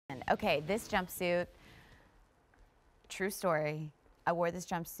Okay, this jumpsuit, true story. I wore this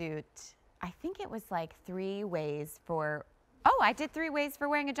jumpsuit, I think it was like 3 ways for, I did 3 ways for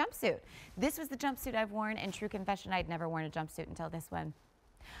wearing a jumpsuit. This was the jumpsuit I've worn, and true confession, I'd never worn a jumpsuit until this one.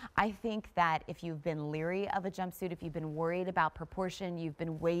 I think that if you've been leery of a jumpsuit, if you've been worried about proportion, you've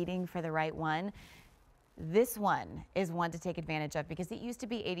been waiting for the right one, this one is one to take advantage of, because it used to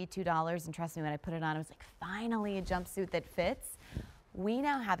be $82, and trust me, when I put it on, I was like, finally a jumpsuit that fits. We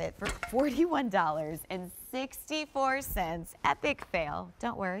now have it for $41.64. Epic fail.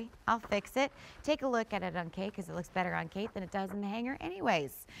 Don't worry, I'll fix it. Take a look at it on Kate, because it looks better on Kate than it does in the hanger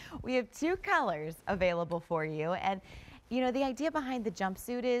anyways. We have 2 colors available for you. And you know, the idea behind the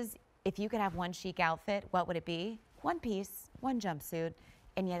jumpsuit is, if you could have one chic outfit, what would it be? One piece, one jumpsuit,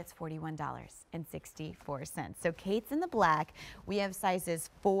 and yet it's $41.64. So Kate's in the black. We have sizes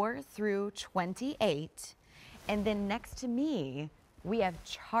 4 through 28. And then next to me, we have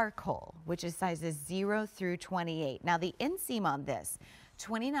charcoal, which is sizes 0 through 28. Now the inseam on this,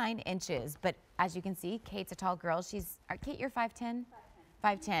 29 inches, but as you can see, Kate's a tall girl. Kate, you're 5'10"?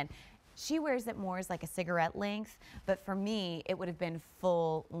 5'10". She wears it more as like a cigarette length, but for me, it would have been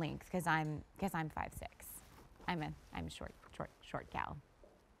full length, because I'm 5'6". I'm a short gal.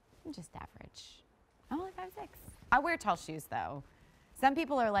 I'm just average. I'm only 5'6". I wear tall shoes though. Some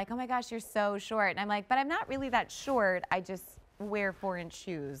people are like, oh my gosh, you're so short. And I'm like, but I'm not really that short. I just wear 4-inch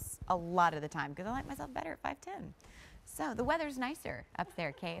shoes a lot of the time, because I like myself better at 5'10". So the weather's nicer up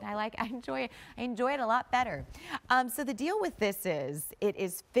there, Kate. I enjoy it a lot better. So the deal with this is, it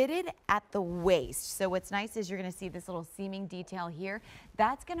is fitted at the waist. So what's nice is you're gonna see this little seaming detail here.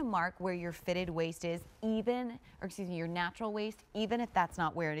 That's gonna mark where your fitted waist is, your natural waist, even if that's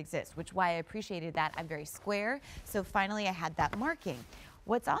not where it exists, which why I appreciated that. I'm very square, so finally I had that marking.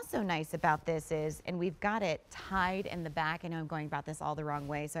 What's also nice about this is, and we've got it tied in the back. I know I'm going about this all the wrong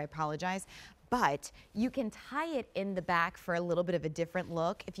way, so I apologize. But you can tie it in the back for a little bit of a different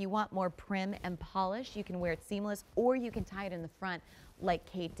look. If you want more prim and polish, you can wear it seamless, or you can tie it in the front like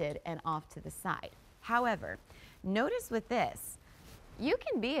Kate did and off to the side. However, notice with this, you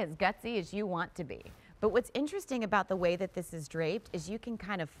can be as gutsy as you want to be. But what's interesting about the way that this is draped is you can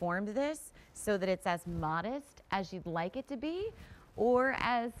kind of form this so that it's as modest as you'd like it to be, or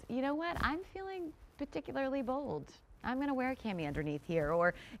as, you know what, I'm feeling particularly bold. I'm gonna wear a cami underneath here,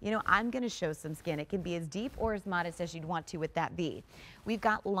 or, you know, I'm gonna show some skin. It can be as deep or as modest as you'd want to with that V. We've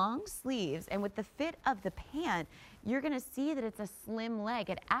got long sleeves, and with the fit of the pant, you're gonna see that it's a slim leg.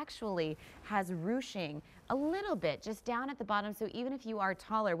 It actually has ruching a little bit just down at the bottom, so even if you are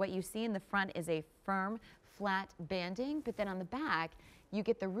taller, what you see in the front is a firm, flat banding, but then on the back, you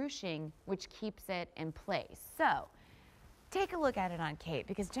get the ruching, which keeps it in place. So, take a look at it on Kate,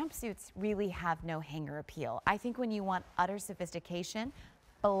 because jumpsuits really have no hanger appeal. I think when you want utter sophistication,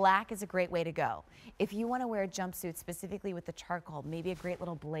 black is a great way to go. If you want to wear a jumpsuit specifically with the charcoal, maybe a great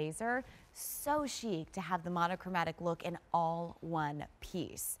little blazer, so chic to have the monochromatic look in all one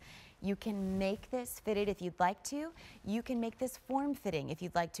piece. You can make this fitted if you'd like to. You can make this form-fitting if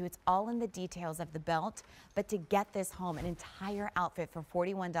you'd like to. It's all in the details of the belt. But to get this home, an entire outfit for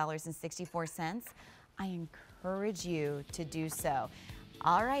 $41.64, I encourage you to do so.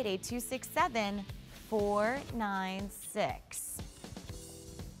 All right, 8267-496.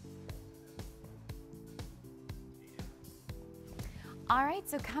 All right,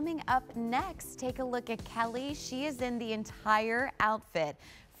 so coming up next, take a look at Kelly. She is in the entire outfit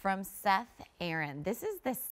from Seth Aaron. This is the